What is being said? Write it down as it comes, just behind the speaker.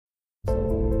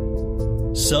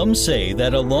Some say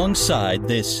that alongside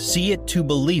this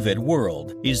see-it-to-believe-it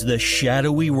world is the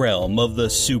shadowy realm of the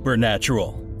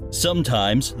supernatural.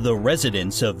 Sometimes the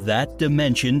residents of that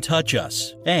dimension touch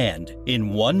us, and in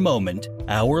one moment,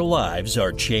 our lives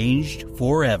are changed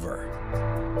forever.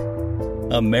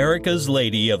 America's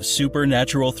Lady of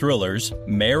Supernatural Thrillers,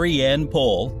 Mary Ann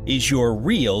Pohl, is your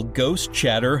Real Ghost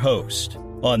Chatter host.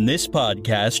 On this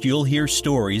podcast, you'll hear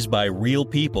stories by real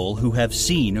people who have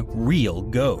seen real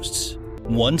ghosts.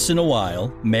 Once in a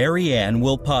while, Mary Ann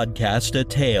will podcast a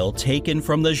tale taken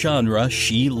from the genre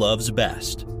she loves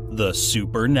best, the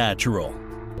supernatural.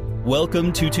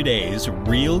 Welcome to today's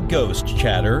Real Ghost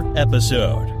Chatter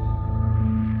episode.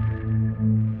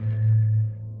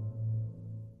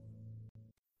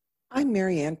 I'm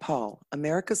Mary Ann Pohl,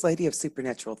 America's Lady of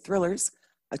Supernatural Thrillers,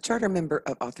 a charter member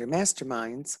of Author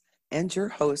Masterminds, and your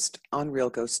host on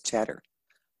Real Ghost Chatter.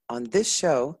 On this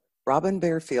show, Robin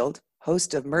Barefield,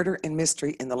 host of Murder and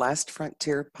Mystery in the Last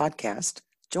Frontier podcast,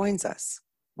 joins us.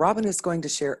 Robin is going to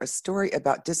share a story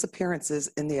about disappearances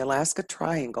in the Alaska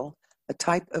Triangle, a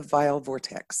type of vile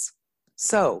vortex.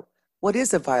 So, what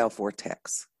is a vile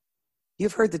vortex?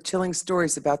 You've heard the chilling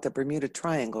stories about the Bermuda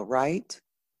Triangle, right?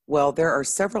 Well, there are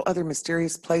several other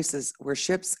mysterious places where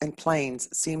ships and planes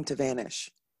seem to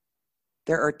vanish.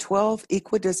 There are 12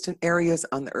 equidistant areas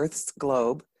on the Earth's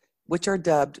globe, which are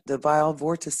dubbed the vile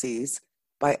vortices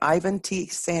by Ivan T.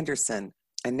 Sanderson,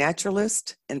 a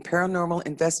naturalist and paranormal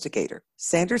investigator.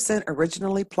 Sanderson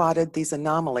originally plotted these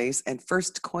anomalies and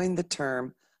first coined the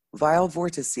term vile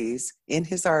vortices in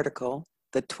his article,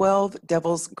 The 12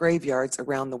 Devil's Graveyards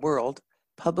Around the World,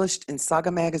 published in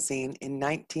Saga magazine in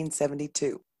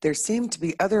 1972. There seem to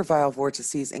be other vile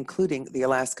vortices, including the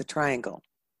Alaska Triangle.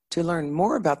 To learn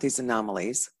more about these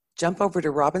anomalies, jump over to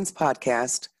Robin's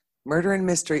podcast, Murder and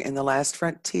Mystery in the Last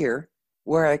Frontier,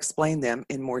 where I explain them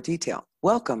in more detail.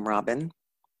 Welcome, Robin.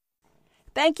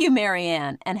 Thank you, Mary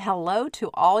Ann, and hello to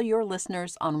all your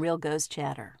listeners on Real Ghost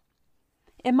Chatter.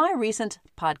 In my recent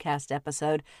podcast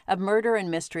episode of Murder and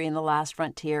Mystery in the Last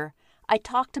Frontier, I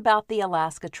talked about the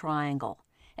Alaska Triangle,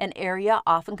 an area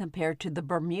often compared to the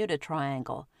Bermuda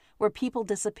Triangle, where people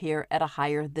disappear at a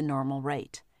higher than normal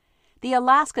rate. The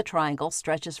Alaska Triangle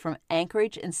stretches from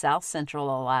Anchorage in south-central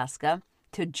Alaska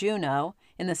to Juneau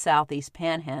in the southeast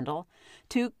panhandle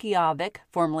to Keewaydin,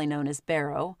 formerly known as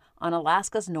Barrow, on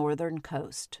Alaska's northern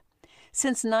coast.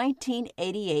 Since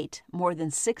 1988, more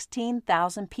than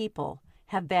 16,000 people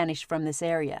have vanished from this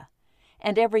area,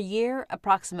 and every year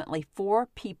approximately 4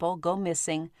 people go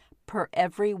missing per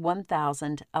every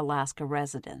 1,000 Alaska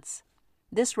residents.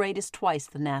 This rate is twice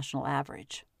the national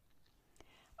average.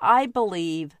 I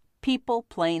believe people,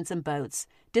 planes, and boats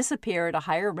disappear at a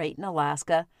higher rate in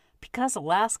Alaska because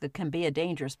Alaska can be a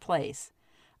dangerous place.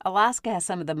 Alaska has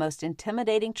some of the most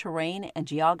intimidating terrain and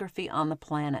geography on the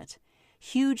planet.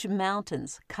 Huge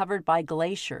mountains covered by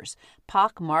glaciers,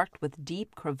 pock-marked with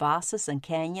deep crevasses and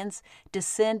canyons,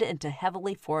 descend into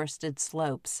heavily forested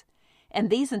slopes, and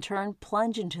these in turn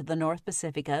plunge into the North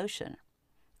Pacific Ocean.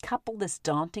 Couple this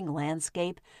daunting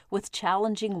landscape with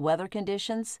challenging weather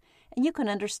conditions, and you can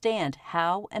understand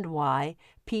how and why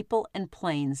people and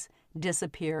planes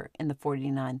disappear in the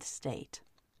 49th state.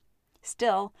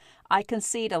 Still, I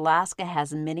concede Alaska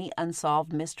has many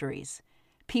unsolved mysteries.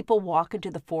 People walk into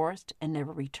the forest and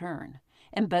never return,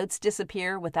 and boats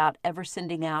disappear without ever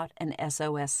sending out an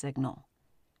SOS signal.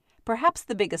 Perhaps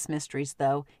the biggest mysteries,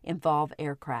 though, involve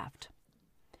aircraft.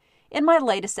 In my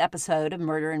latest episode of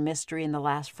Murder and Mystery in the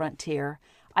Last Frontier,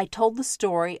 I told the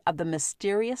story of the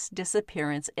mysterious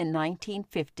disappearance in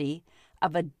 1950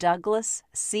 of a Douglas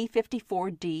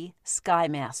C-54D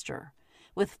Skymaster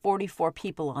with 44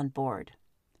 people on board.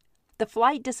 The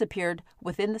flight disappeared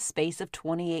within the space of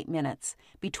 28 minutes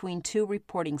between 2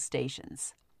 reporting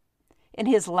stations. In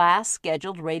his last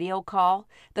scheduled radio call,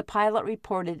 the pilot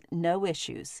reported no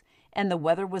issues, and the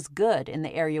weather was good in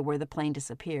the area where the plane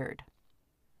disappeared.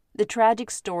 The tragic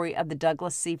story of the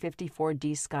Douglas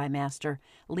C-54D Skymaster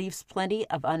leaves plenty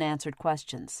of unanswered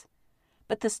questions.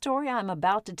 But the story I'm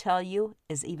about to tell you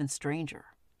is even stranger.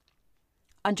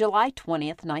 On July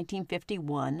 20th,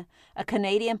 1951, a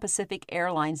Canadian Pacific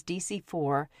Airlines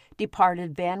DC-4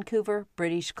 departed Vancouver,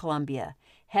 British Columbia,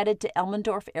 headed to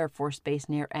Elmendorf Air Force Base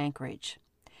near Anchorage.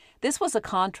 This was a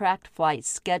contract flight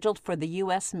scheduled for the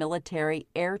U.S. military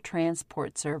air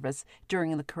transport service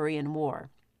during the Korean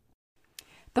War.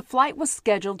 The flight was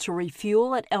scheduled to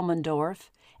refuel at Elmendorf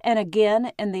and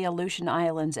again in the Aleutian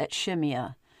Islands at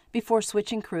Shimiya, before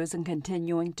switching crews and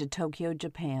continuing to Tokyo,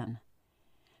 Japan.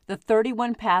 The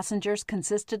 31 passengers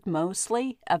consisted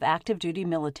mostly of active-duty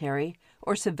military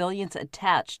or civilians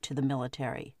attached to the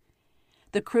military.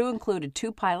 The crew included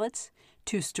 2 pilots,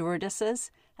 2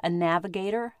 stewardesses, a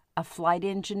navigator, a flight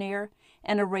engineer,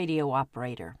 and a radio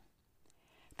operator.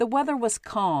 The weather was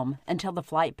calm until the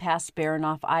flight passed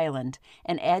Baranof Island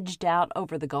and edged out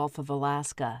over the Gulf of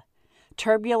Alaska.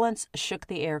 Turbulence shook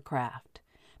the aircraft,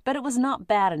 but it was not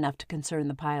bad enough to concern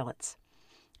the pilots.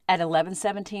 At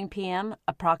 11:17 p.m.,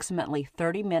 approximately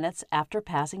 30 minutes after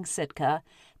passing Sitka,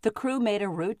 the crew made a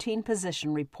routine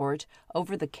position report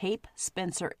over the Cape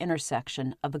Spencer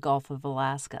intersection of the Gulf of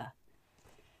Alaska.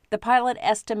 The pilot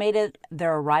estimated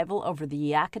their arrival over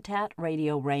the Yakutat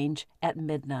radio range at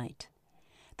midnight.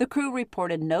 The crew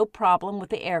reported no problem with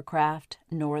the aircraft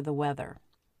nor the weather.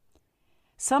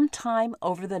 Sometime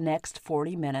over the next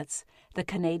 40 minutes, the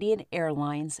Canadian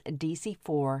Airlines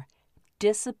DC-4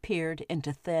 disappeared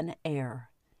into thin air.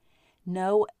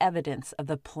 No evidence of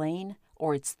the plane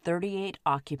or its 38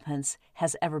 occupants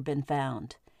has ever been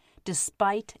found,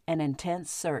 despite an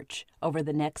intense search over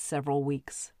the next several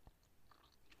weeks.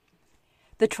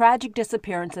 The tragic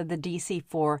disappearance of the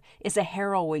DC-4 is a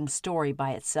harrowing story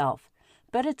by itself,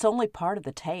 but it's only part of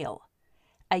the tale.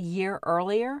 A year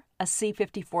earlier, a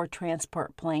C-54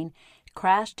 transport plane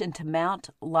crashed into Mount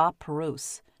La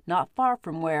Perouse, not far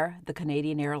from where the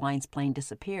Canadian Airlines plane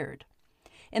disappeared.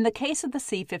 In the case of the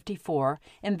C-54,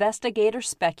 investigators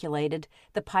speculated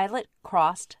the pilot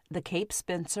crossed the Cape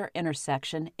Spencer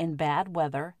intersection in bad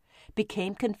weather,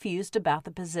 became confused about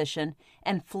the position,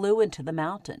 and flew into the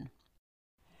mountain.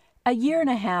 A year and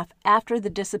a half after the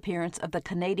disappearance of the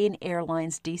Canadian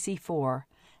Airlines DC-4,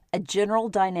 a General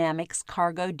Dynamics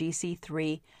cargo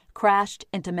DC-3 crashed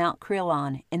into Mount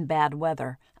Crillon in bad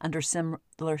weather under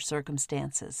similar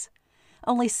circumstances.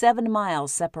 Only 7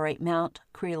 miles separate Mount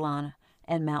Crillon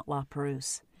and Mount La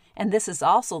Perouse, and this is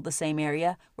also the same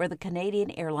area where the Canadian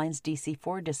Airlines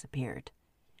DC-4 disappeared.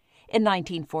 In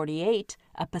 1948,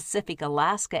 a Pacific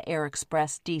Alaska Air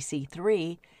Express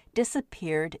DC-3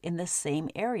 disappeared in the same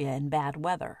area in bad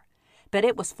weather, but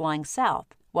it was flying south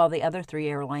while the other 3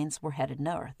 airlines were headed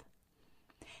north.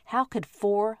 How could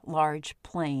 4 large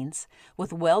planes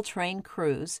with well-trained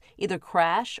crews either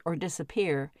crash or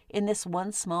disappear in this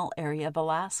one small area of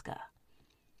Alaska?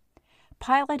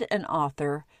 Pilot and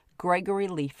author Gregory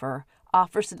Leifer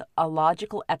offers a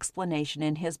logical explanation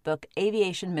in his book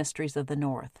Aviation Mysteries of the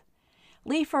North.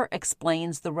 Leifer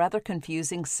explains the rather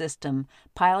confusing system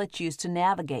pilots used to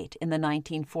navigate in the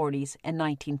 1940s and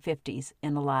 1950s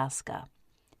in Alaska.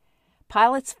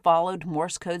 Pilots followed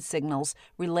Morse code signals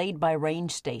relayed by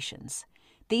range stations.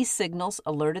 These signals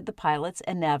alerted the pilots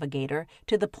and navigator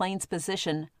to the plane's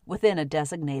position within a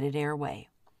designated airway.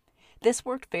 This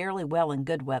worked fairly well in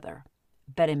good weather,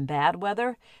 but in bad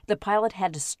weather, the pilot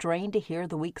had to strain to hear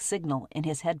the weak signal in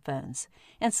his headphones,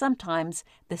 and sometimes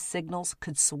the signals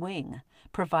could swing,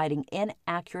 providing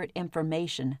inaccurate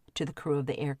information to the crew of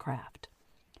the aircraft.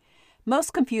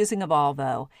 Most confusing of all,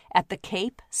 though, at the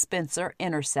Cape Spencer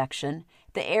intersection,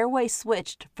 the airway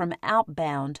switched from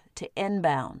outbound to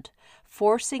inbound,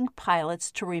 forcing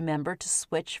pilots to remember to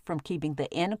switch from keeping the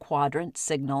in-quadrant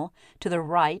signal to the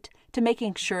right to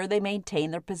making sure they maintain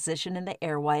their position in the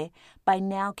airway by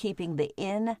now keeping the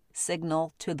in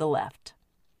signal to the left.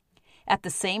 At the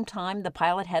same time, the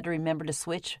pilot had to remember to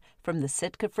switch from the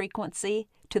Sitka frequency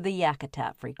to the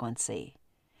Yakutat frequency.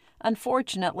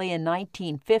 Unfortunately, in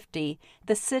 1950,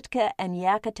 the Sitka and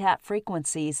Yakutat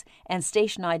frequencies and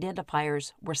station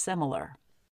identifiers were similar.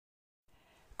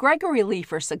 Gregory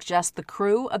Leifer suggests the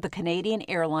crew of the Canadian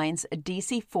Airlines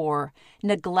DC-4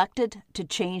 neglected to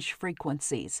change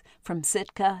frequencies from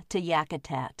Sitka to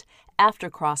Yakutat after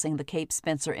crossing the Cape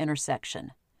Spencer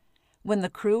intersection. When the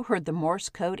crew heard the Morse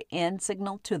code N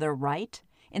signal to their right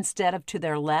instead of to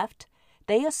their left,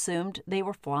 they assumed they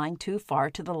were flying too far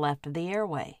to the left of the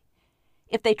airway.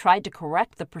 If they tried to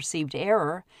correct the perceived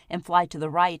error and fly to the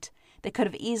right, they could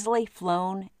have easily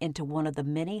flown into one of the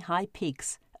many high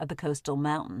peaks of the coastal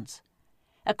mountains.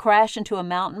 A crash into a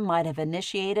mountain might have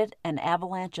initiated an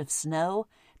avalanche of snow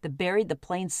that buried the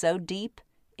plane so deep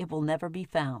it will never be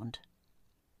found.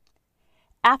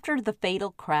 After the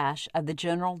fatal crash of the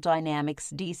General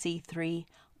Dynamics DC-3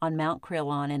 on Mount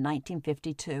Crillon in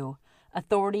 1952,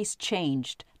 authorities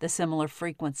changed the similar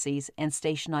frequencies and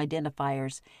station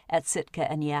identifiers at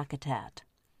Sitka and Yakutat.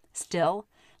 Still,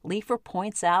 Leifer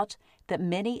points out that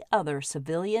many other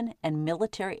civilian and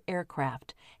military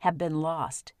aircraft have been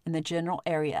lost in the general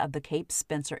area of the Cape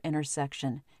Spencer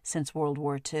intersection since World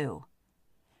War II.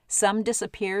 Some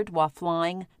disappeared while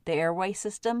flying the airway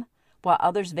system, while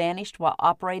others vanished while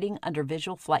operating under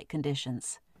visual flight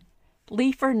conditions.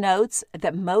 Leifer notes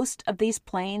that most of these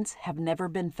planes have never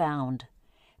been found.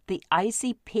 The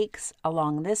icy peaks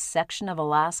along this section of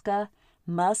Alaska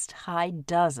must hide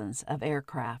dozens of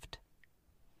aircraft.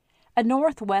 A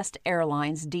Northwest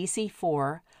Airlines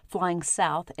DC-4 flying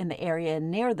south in the area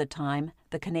near the time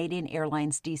the Canadian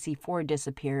Airlines DC-4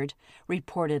 disappeared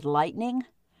reported lightning,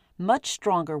 much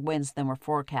stronger winds than were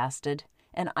forecasted,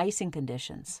 and icing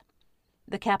conditions.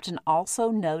 The captain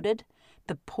also noted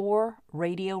the poor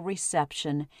radio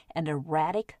reception and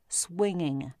erratic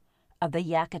swinging of the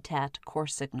Yakutat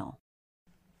course signal.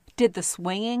 Did the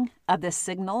swinging of this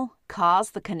signal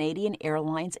cause the Canadian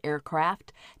Airlines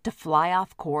aircraft to fly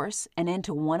off course and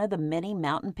into one of the many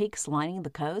mountain peaks lining the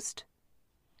coast?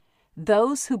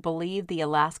 Those who believe the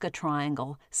Alaska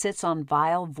Triangle sits on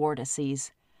vile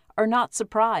vortices are not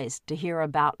surprised to hear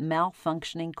about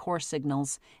malfunctioning course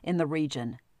signals in the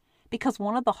region, because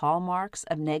one of the hallmarks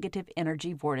of negative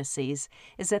energy vortices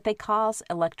is that they cause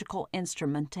electrical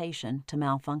instrumentation to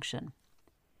malfunction.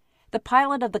 The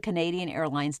pilot of the Canadian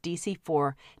Airlines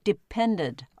DC-4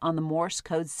 depended on the Morse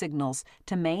code signals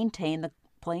to maintain the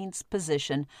plane's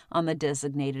position on the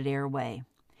designated airway.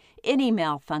 Any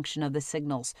malfunction of the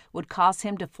signals would cause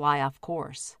him to fly off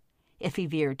course. If he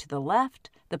veered to the left,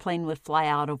 the plane would fly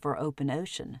out over open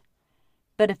ocean.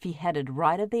 But if he headed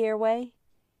right of the airway,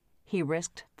 he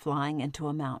risked flying into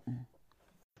a mountain.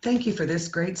 Thank you for this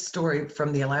great story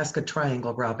from the Alaska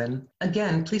Triangle, Robin.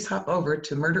 Again, please hop over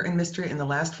to Murder and Mystery in the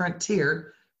Last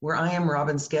Frontier, where I am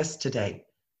Robin's guest today.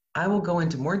 I will go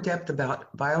into more depth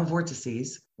about vile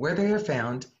vortices, where they are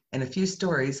found, and a few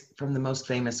stories from the most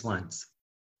famous ones.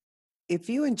 If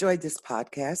you enjoyed this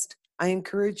podcast, I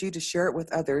encourage you to share it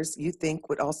with others you think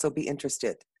would also be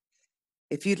interested.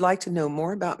 If you'd like to know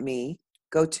more about me,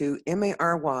 go to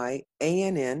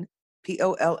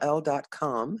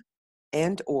MaryannPoll.com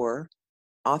and or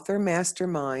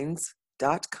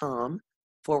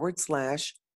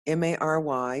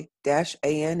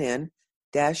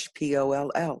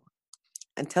authormasterminds.com/MARY-ANN-POLL.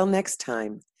 Until next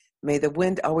time, may the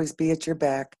wind always be at your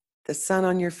back, the sun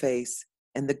on your face,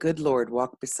 and the good Lord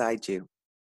walk beside you.